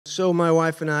So my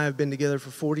wife and I have been together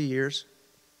for 40 years.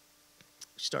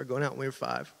 We started going out when we were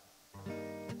 5.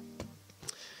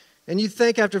 And you'd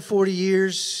think after 40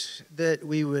 years that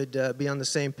we would be on the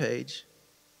same page,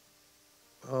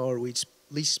 or we'd at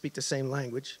least speak the same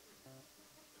language.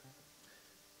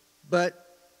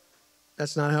 But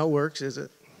that's not how it works, is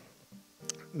it?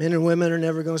 Men and women are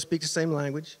never going to speak the same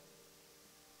language.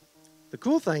 The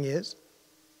cool thing is,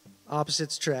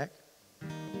 opposites attract.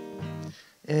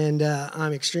 And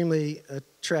I'm extremely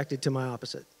attracted to my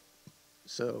opposite.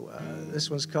 So this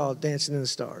one's called Dancing in the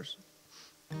Stars.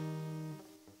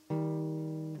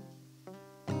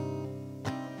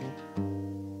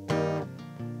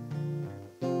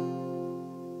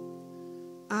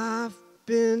 I've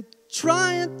been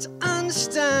trying to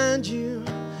understand you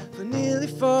for nearly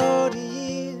 40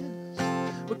 years.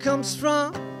 What comes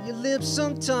from your lips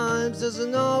sometimes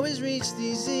doesn't always reach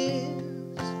these ears.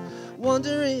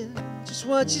 Wondering just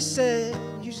what you said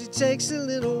usually takes a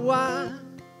little while.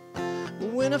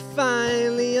 But when I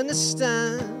finally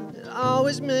understand, it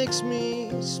always makes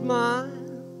me smile.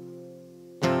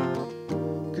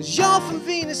 'Cause you're from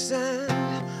Venus and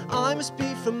I must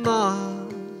be from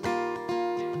Mars.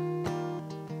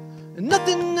 And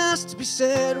nothing has to be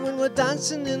said when we're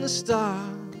dancing in the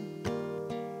stars.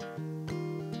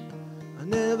 I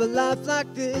never laughed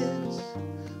like this,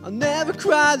 I'll never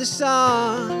cry this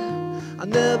hard. I'll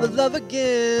never love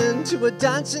again till we're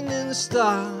dancing in the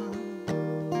stars.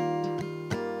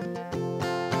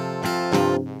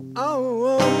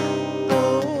 Oh, oh,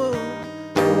 oh,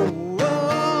 oh,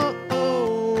 oh,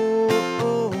 oh,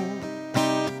 oh.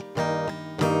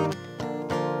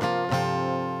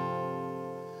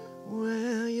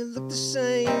 Well, you look the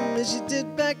same as you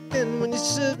did back then when you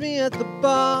served me at the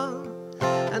bar.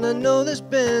 And I know there's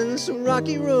been some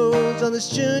rocky roads on this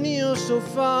journey oh so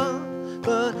far.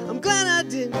 But I'm glad I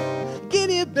didn't get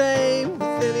here, babe,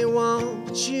 with anyone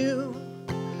but you.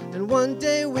 And one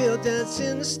day we'll dance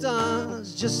in the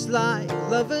stars just like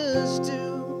lovers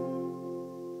do.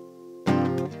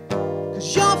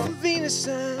 'Cause you're from Venus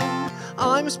and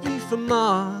I must be from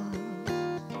Mars.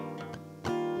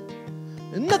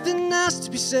 And nothing has to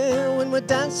be said when we're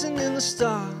dancing in the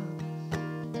stars.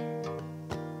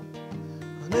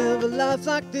 I'll never laugh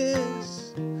like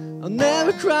this, I'll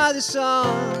never cry this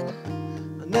hard.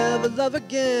 Never love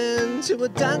again till we're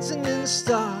dancing in the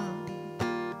stars.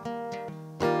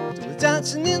 Till we're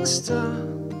dancing in the stars.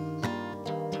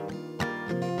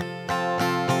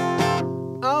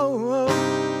 Oh, oh,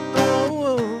 oh,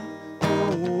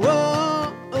 oh,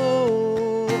 oh,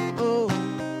 oh, oh.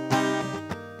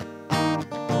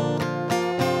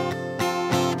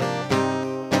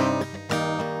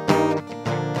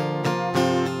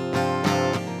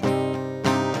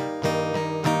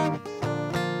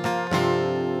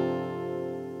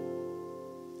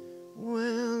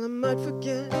 Well, I might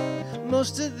forget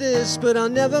most of this, but I'll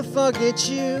never forget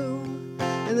you.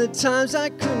 And the times I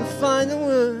couldn't find the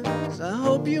words, I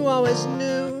hope you always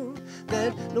knew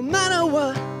that no matter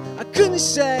what I couldn't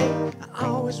say, I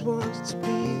always wanted to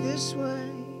be this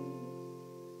way.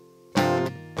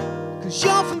 'Cause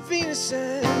you're from Venus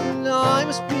and I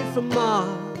must be from Mars.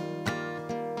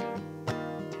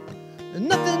 And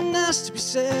nothing has to be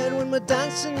said when we're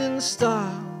dancing in the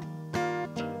stars.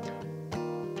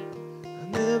 I'll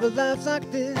never laugh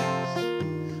like this,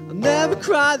 I'll never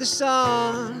cry this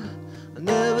hard. I'll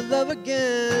never love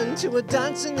again till we're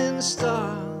dancing in the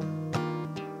stars.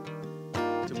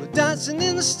 Till we're dancing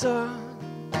in the stars.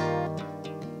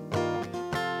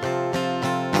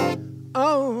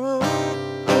 Oh, oh,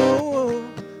 oh,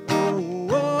 oh,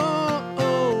 oh,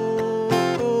 oh,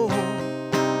 oh.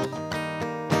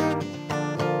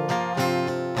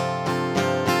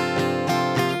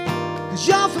 'Cause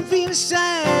you're from Venus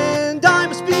and I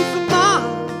must be from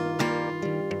Mars.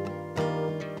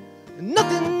 And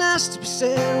nothing has to be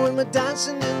said when we're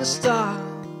dancing in the stars.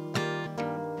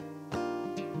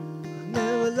 I'll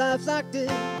never laugh like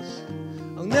this,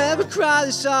 I'll never cry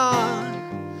this hard.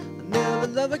 I'll never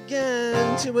love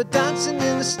again till we're dancing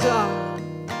in the stars.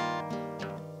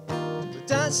 We're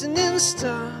dancing in the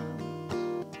stars.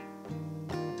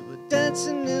 We're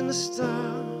dancing in the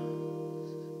stars.